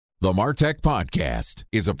The MarTech Podcast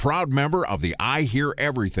is a proud member of the I Hear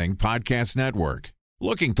Everything Podcast Network.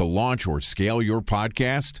 Looking to launch or scale your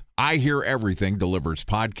podcast? I Hear Everything delivers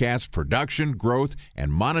podcast production, growth,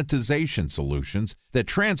 and monetization solutions that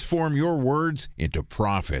transform your words into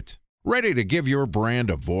profit. Ready to give your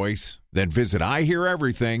brand a voice? Then visit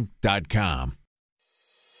iheareverything.com.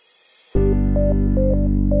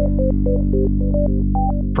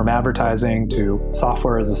 From advertising to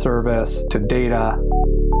software as a service to data.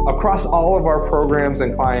 Across all of our programs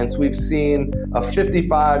and clients, we've seen a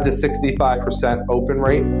 55 to 65% open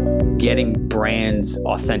rate. Getting brands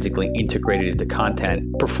authentically integrated into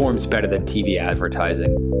content performs better than TV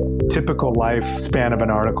advertising. Typical lifespan of an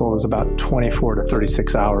article is about 24 to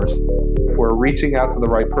 36 hours. If we're reaching out to the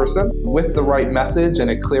right person with the right message and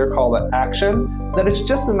a clear call to action, then it's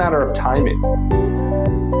just a matter of timing.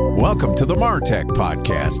 Welcome to the MarTech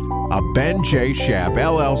Podcast, a Ben J. Schaap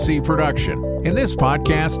LLC production. In this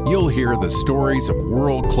podcast, you'll hear the stories of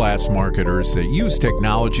world-class marketers that use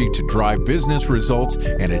technology to drive business results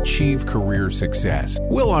and achieve career success.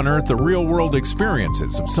 We'll unearth the real-world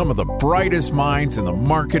experiences of some of the brightest minds in the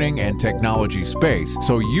marketing and technology space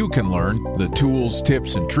so you can learn the tools,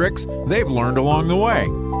 tips, and tricks they've learned along the way.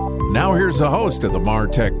 Now here's the host of the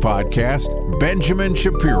MarTech Podcast, Benjamin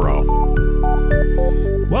Shapiro.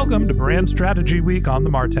 Welcome to Brand Strategy Week on the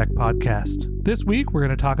MarTech Podcast. This week, we're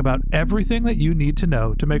going to talk about everything that you need to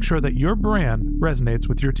know to make sure that your brand resonates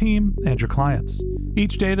with your team and your clients.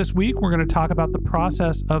 Each day this week, we're going to talk about the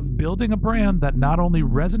process of building a brand that not only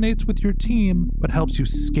resonates with your team, but helps you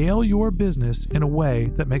scale your business in a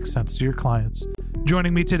way that makes sense to your clients.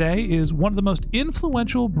 Joining me today is one of the most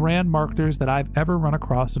influential brand marketers that I've ever run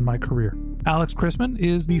across in my career. Alex Chrisman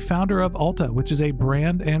is the founder of Alta, which is a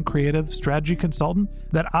brand and creative strategy consultant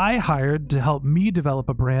that I hired to help me develop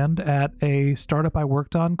a brand at a startup I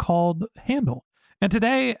worked on called Handle. And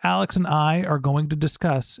today, Alex and I are going to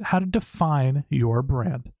discuss how to define your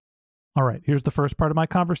brand. All right, here's the first part of my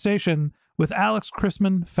conversation with Alex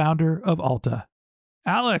Chrisman, founder of Alta.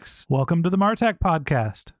 Alex, welcome to the MarTech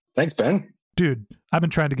Podcast. Thanks, Ben. Dude, I've been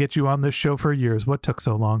trying to get you on this show for years. What took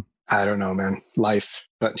so long? I don't know, man. Life.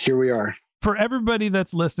 But here we are. For everybody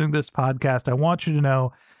that's listening to this podcast, I want you to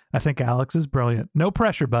know I think Alex is brilliant. No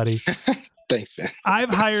pressure, buddy. Thanks, man. I've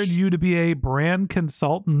hired you to be a brand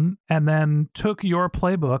consultant and then took your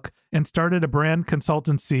playbook and started a brand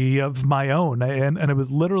consultancy of my own. And it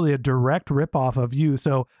was literally a direct ripoff of you.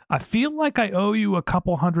 So I feel like I owe you a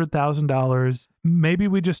couple $100,000. Maybe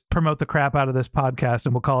we just promote the crap out of this podcast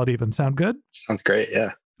and we'll call it even. Sound good? Sounds great.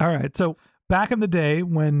 Yeah. All right. So back in the day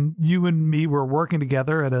when you and me were working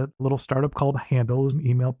together at a little startup called Handle, it was an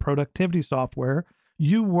email productivity software.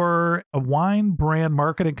 You were a wine brand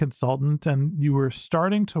marketing consultant and you were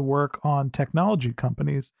starting to work on technology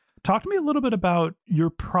companies. Talk to me a little bit about your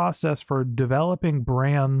process for developing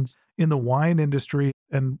brands in the wine industry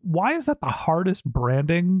and why is that the hardest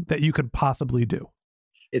branding that you could possibly do?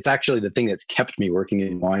 It's actually the thing that's kept me working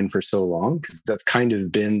in wine for so long, because that's kind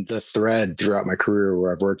of been the thread throughout my career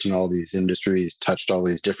where I've worked in all these industries, touched all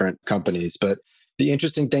these different companies. But the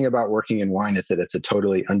interesting thing about working in wine is that it's a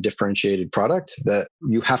totally undifferentiated product that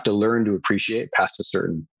you have to learn to appreciate past a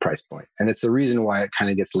certain price point. And it's the reason why it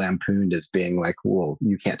kind of gets lampooned as being like, well,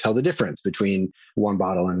 you can't tell the difference between one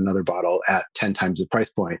bottle and another bottle at 10 times the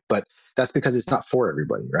price point. But that's because it's not for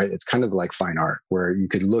everybody, right? It's kind of like fine art where you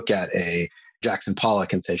could look at a Jackson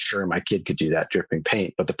Pollock and say, sure, my kid could do that dripping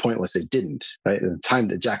paint. But the point was it didn't, right? At the time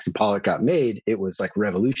that Jackson Pollock got made, it was like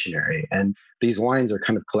revolutionary. And these wines are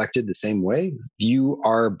kind of collected the same way. You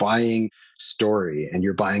are buying story and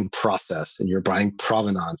you're buying process and you're buying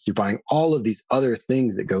provenance. You're buying all of these other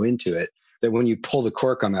things that go into it that when you pull the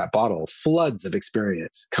cork on that bottle, floods of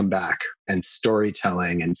experience come back and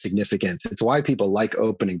storytelling and significance. It's why people like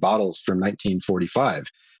opening bottles from 1945.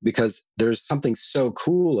 Because there's something so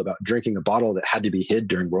cool about drinking a bottle that had to be hid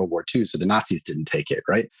during World War II so the Nazis didn't take it,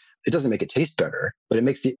 right? It doesn't make it taste better, but it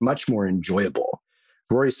makes it much more enjoyable.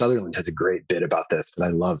 Rory Sutherland has a great bit about this that I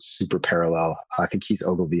love, super parallel. I think he's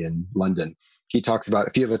Ogilvy in London. He talks about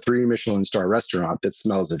if you have a 3 Michelin star restaurant that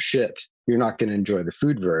smells of shit, you're not going to enjoy the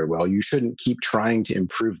food very well. You shouldn't keep trying to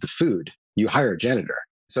improve the food. You hire a janitor.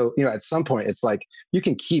 So, at some point, it's like you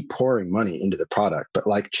can keep pouring money into the product, but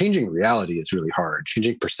like changing reality is really hard.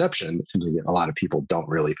 Changing perception, it's something that a lot of people don't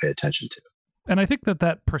really pay attention to. And I think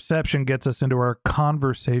that perception gets us into our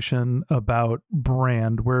conversation about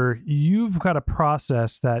brand, where you've got a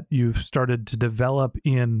process that you've started to develop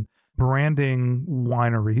in branding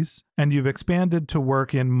wineries, and you've expanded to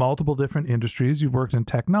work in multiple different industries. You've worked in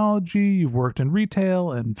technology, you've worked in retail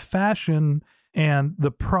and fashion. And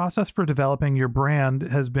the process for developing your brand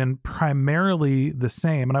has been primarily the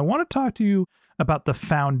same. And I want to talk to you about the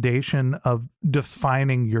foundation of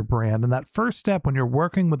defining your brand. And that first step when you're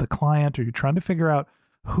working with a client or you're trying to figure out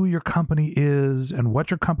who your company is and what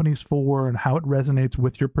your company's for and how it resonates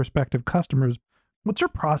with your prospective customers. What's your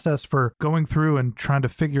process for going through and trying to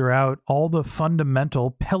figure out all the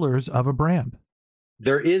fundamental pillars of a brand?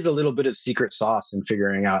 There is a little bit of secret sauce in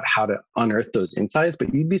figuring out how to unearth those insights,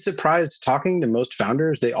 but you'd be surprised talking to most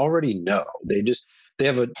founders, they already know. They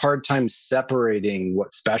have a hard time separating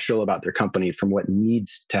what's special about their company from what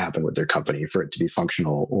needs to happen with their company for it to be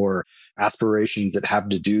functional, or aspirations that have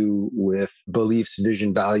to do with beliefs,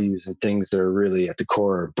 vision, values, and things that are really at the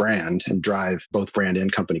core of brand and drive both brand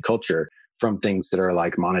and company culture, from things that are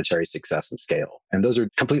like monetary success and scale. And those are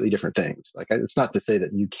completely different things. Like, it's not to say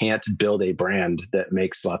that you can't build a brand that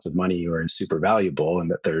makes lots of money or is super valuable and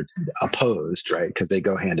that they're opposed, right? Because they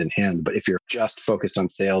go hand in hand. But if you're just focused on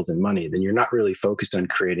sales and money, then you're not really focused on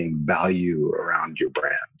creating value around your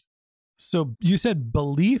brand. So you said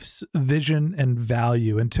beliefs, vision, and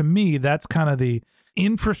value. And to me, that's kind of the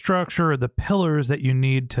infrastructure, the pillars that you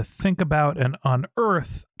need to think about and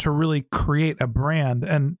unearth to really create a brand.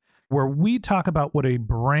 And where we talk about what a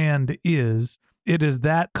brand is, it is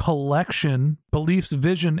that collection, beliefs,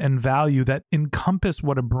 vision, and value that encompass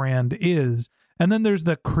what a brand is. And then there's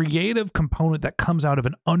the creative component that comes out of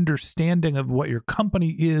an understanding of what your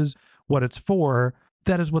company is, what it's for.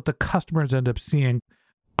 That is what the customers end up seeing.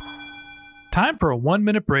 Time for a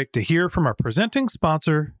 1-minute break to hear from our presenting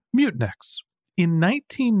sponsor, Mutinex. In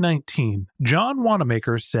 1919, John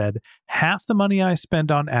Wanamaker said, "Half the money I spend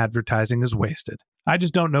on advertising is wasted. I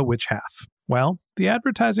just don't know which half." Well, the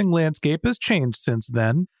advertising landscape has changed since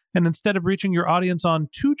then, and instead of reaching your audience on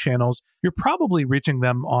 2 channels, you're probably reaching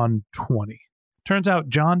them on 20. Turns out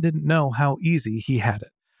John didn't know how easy he had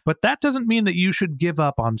it. But that doesn't mean that you should give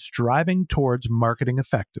up on striving towards marketing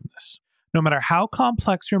effectiveness. No matter how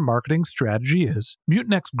complex your marketing strategy is,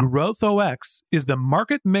 Mutinex Growth OX is the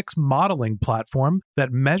market mix modeling platform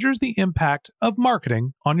that measures the impact of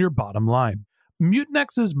marketing on your bottom line.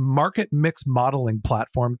 Mutinex's market mix modeling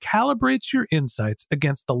platform calibrates your insights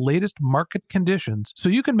against the latest market conditions so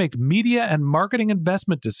you can make media and marketing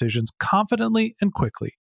investment decisions confidently and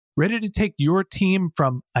quickly. Ready to take your team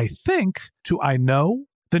from I think to I know?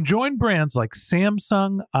 Then join brands like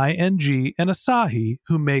Samsung, ING, and Asahi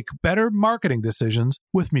who make better marketing decisions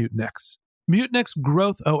with Mutinex. Mutinex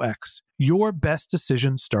Growth OX. Your best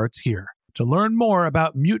decision starts here. To learn more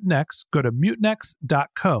about Mutinex, go to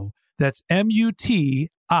mutinex.co. That's MUTINEX.co.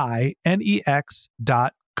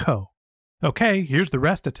 Okay, here's the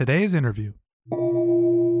rest of today's interview.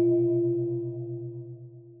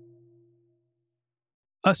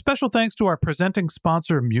 A special thanks to our presenting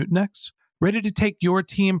sponsor, Mutinex. Ready to take your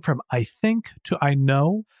team from I think to I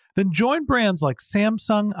know? Then join brands like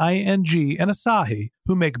Samsung, ING, and Asahi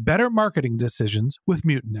who make better marketing decisions with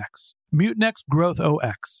Mutinex. Mutinex Growth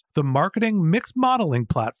OX, the marketing mix modeling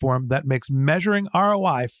platform that makes measuring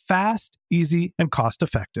ROI fast, easy, and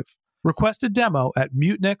cost-effective. Request a demo at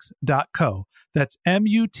mutinex.co. That's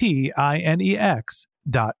MUTINEX.co.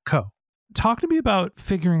 Talk to me about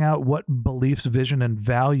figuring out what beliefs, vision, and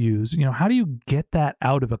values, how do you get that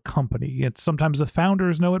out of a company? It's sometimes the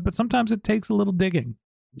founders know it, but sometimes it takes a little digging.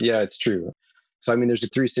 Yeah, it's true. So, there's a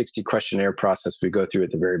 360 questionnaire process we go through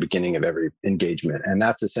at the very beginning of every engagement. And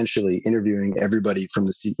that's essentially interviewing everybody from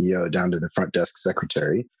the CEO down to the front desk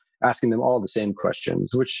secretary, asking them all the same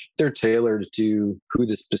questions, which they're tailored to who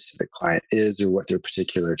the specific client is or what their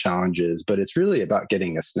particular challenge is. But it's really about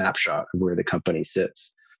getting a snapshot of where the company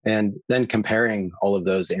sits. And then comparing all of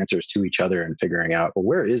those answers to each other and figuring out, well,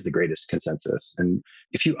 where is the greatest consensus? And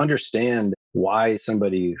if you understand why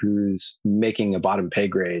somebody who's making a bottom pay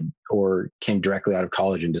grade or came directly out of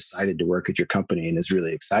college and decided to work at your company and is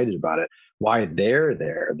really excited about it, why they're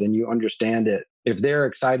there, then you understand it. If they're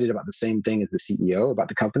excited about the same thing as the CEO about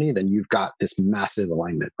the company, then you've got this massive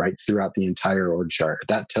alignment, right, throughout the entire org chart.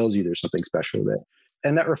 That tells you there's something special there.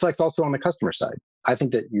 And that reflects also on the customer side. I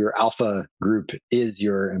think that your alpha group is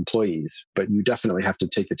your employees, but you definitely have to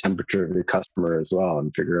take the temperature of your customer as well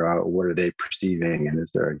and figure out what are they perceiving and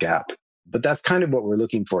is there a gap. But that's kind of what we're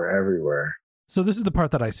looking for everywhere. So this is the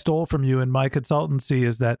part that I stole from you in my consultancy,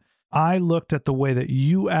 is that I looked at the way that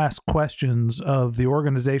you asked questions of the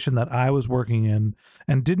organization that I was working in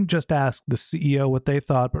and didn't just ask the CEO what they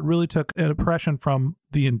thought, but really took an impression from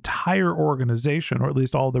the entire organization, or at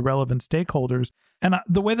least all the relevant stakeholders. And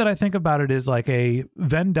the way that I think about it is like a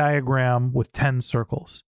Venn diagram with 10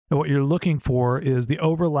 circles. And what you're looking for is the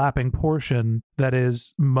overlapping portion that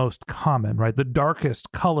is most common, right? The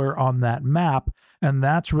darkest color on that map. And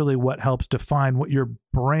that's really what helps define what your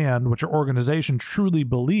brand, what your organization truly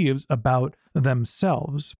believes about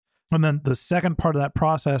themselves. And then the second part of that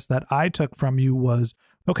process that I took from you was,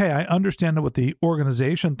 okay, I understand what the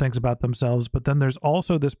organization thinks about themselves, but then there's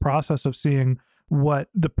also this process of seeing what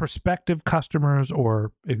the prospective customers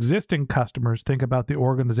or existing customers think about the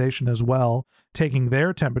organization as well, taking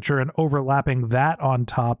their temperature and overlapping that on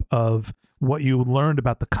top of what you learned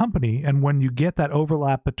about the company. And when you get that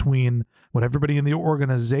overlap between what everybody in the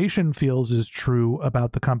organization feels is true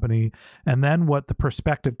about the company and then what the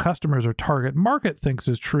prospective customers or target market thinks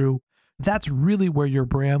is true, that's really where your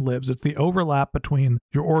brand lives. It's the overlap between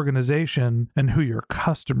your organization and who your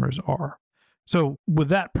customers are. So with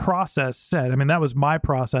that process said, I mean, that was my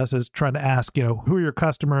process, is trying to ask, who are your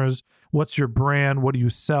customers? What's your brand? What do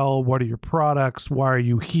you sell? What are your products? Why are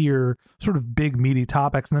you here? Sort of big, meaty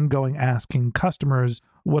topics. And then asking customers,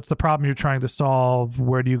 what's the problem you're trying to solve?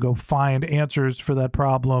 Where do you go find answers for that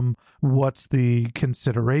problem? What's the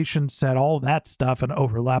consideration set? All that stuff, and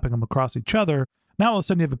overlapping them across each other. Now all of a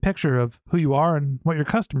sudden you have a picture of who you are and what your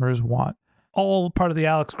customers want. All part of the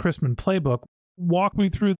Alex Chrisman playbook. Walk me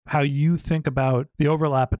through how you think about the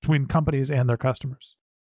overlap between companies and their customers.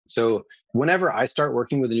 So whenever I start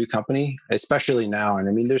working with a new company, especially now, and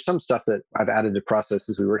I mean, there's some stuff that I've added to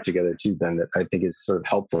processes we work together too, Ben, that I think is sort of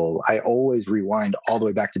helpful. I always rewind all the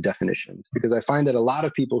way back to definitions, because I find that a lot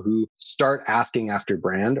of people who start asking after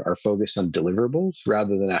brand are focused on deliverables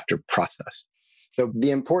rather than after process. So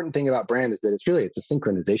the important thing about brand is that it's a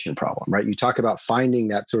synchronization problem, right? You talk about finding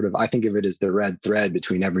that sort of, I think of it as the red thread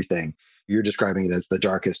between everything. You're describing it as the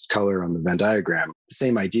darkest color on the Venn diagram.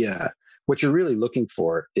 Same idea. What you're really looking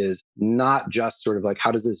for is not just sort of like,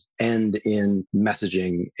 how does this end in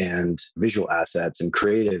messaging and visual assets and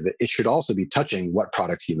creative? It should also be touching what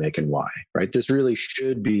products you make and why, right? This really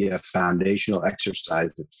should be a foundational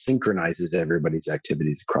exercise that synchronizes everybody's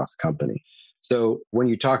activities across the company. So when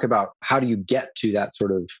you talk about how do you get to that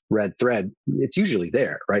sort of red thread, it's usually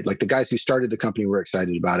there, right? Like the guys who started the company were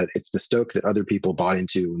excited about it. It's the stoke that other people bought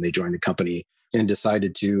into when they joined the company and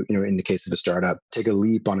decided to, in the case of a startup, take a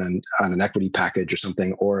leap on an equity package or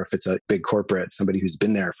something. Or if it's a big corporate, somebody who's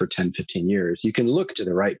been there for 10, 15 years, you can look to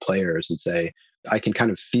the right players and say, I can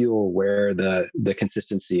kind of feel where the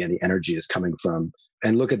consistency and the energy is coming from.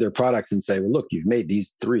 And look at their products and say, well, look, you've made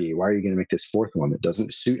these 3. Why are you going to make this 4th one that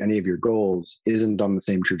doesn't suit any of your goals, isn't on the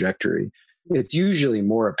same trajectory? It's usually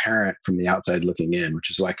more apparent from the outside looking in, which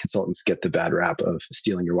is why consultants get the bad rap of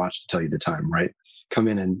stealing your watch to tell you the time, right? Come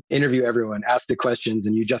in and interview everyone, ask the questions,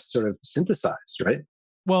 and you just sort of synthesize, right?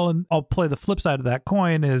 Well, and I'll play the flip side of that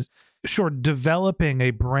coin is, sure, developing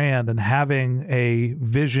a brand and having a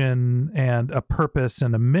vision and a purpose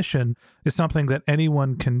and a mission is something that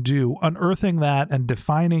anyone can do. Unearthing that and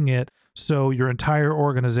defining it so your entire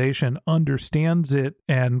organization understands it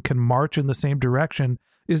and can march in the same direction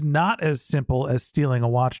is not as simple as stealing a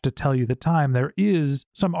watch to tell you the time. There is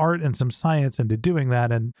some art and some science into doing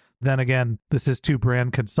that. And then again, this is 2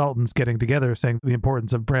 brand consultants getting together saying the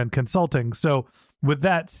importance of brand consulting. So with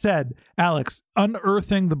that said, Alex,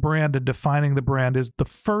 unearthing the brand and defining the brand is the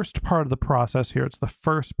first part of the process here. It's the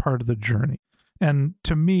first part of the journey. And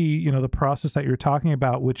to me, the process that you're talking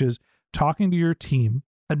about, which is talking to your team,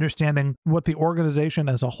 understanding what the organization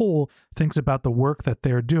as a whole thinks about the work that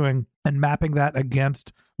they're doing and mapping that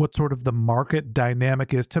against what sort of the market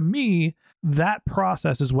dynamic is. To me, that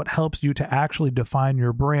process is what helps you to actually define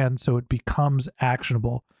your brand so it becomes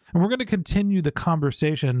actionable. And we're going to continue the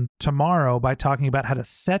conversation tomorrow by talking about how to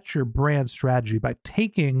set your brand strategy by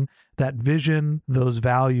taking that vision, those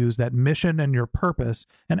values, that mission and your purpose,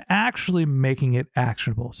 and actually making it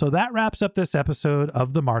actionable. So that wraps up this episode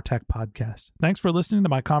of the MarTech Podcast. Thanks for listening to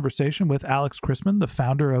my conversation with Alex Chrisman, the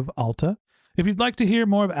founder of Alta. If you'd like to hear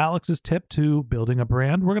more of Alex's tip to building a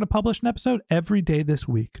brand, we're going to publish an episode every day this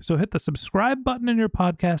week. So hit the subscribe button in your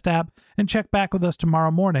podcast app and check back with us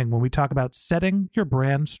tomorrow morning when we talk about setting your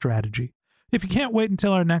brand strategy. If you can't wait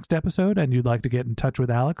until our next episode and you'd like to get in touch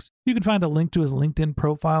with Alex, you can find a link to his LinkedIn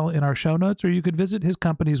profile in our show notes, or you could visit his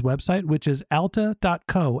company's website, which is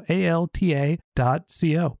alta.co,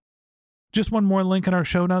 ALTA.co. Just one more link in our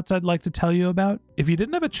show notes I'd like to tell you about. If you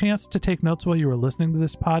didn't have a chance to take notes while you were listening to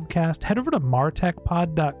this podcast, head over to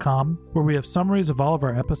martechpod.com, where we have summaries of all of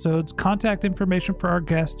our episodes, contact information for our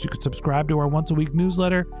guests. You can subscribe to our once-a-week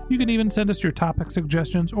newsletter. You can even send us your topic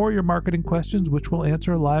suggestions or your marketing questions, which we'll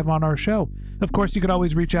answer live on our show. Of course, you can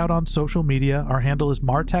always reach out on social media. Our handle is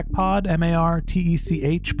martechpod,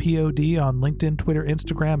 MARTECHPOD, on LinkedIn, Twitter,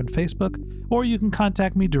 Instagram, and Facebook. Or you can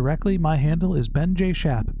contact me directly. My handle is Ben J.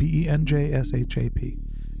 Shap, BenJShap.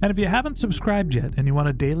 And if you haven't subscribed yet and you want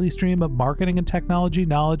a daily stream of marketing and technology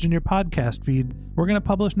knowledge in your podcast feed, we're going to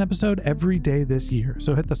publish an episode every day this year.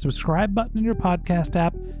 So hit the subscribe button in your podcast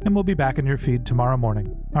app and we'll be back in your feed tomorrow morning.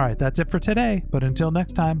 All right, that's it for today. But until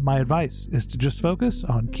next time, my advice is to just focus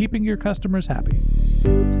on keeping your customers happy.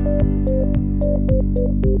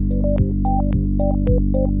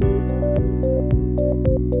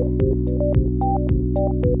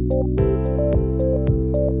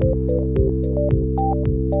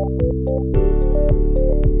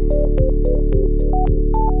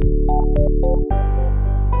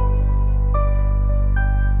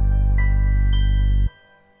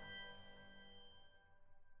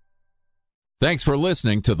 Thanks for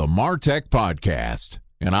listening to the MarTech Podcast,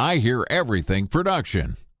 an I Hear Everything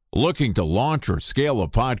production. Looking to launch or scale a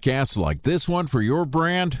podcast like this one for your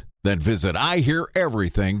brand? Then visit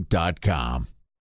iheareverything.com.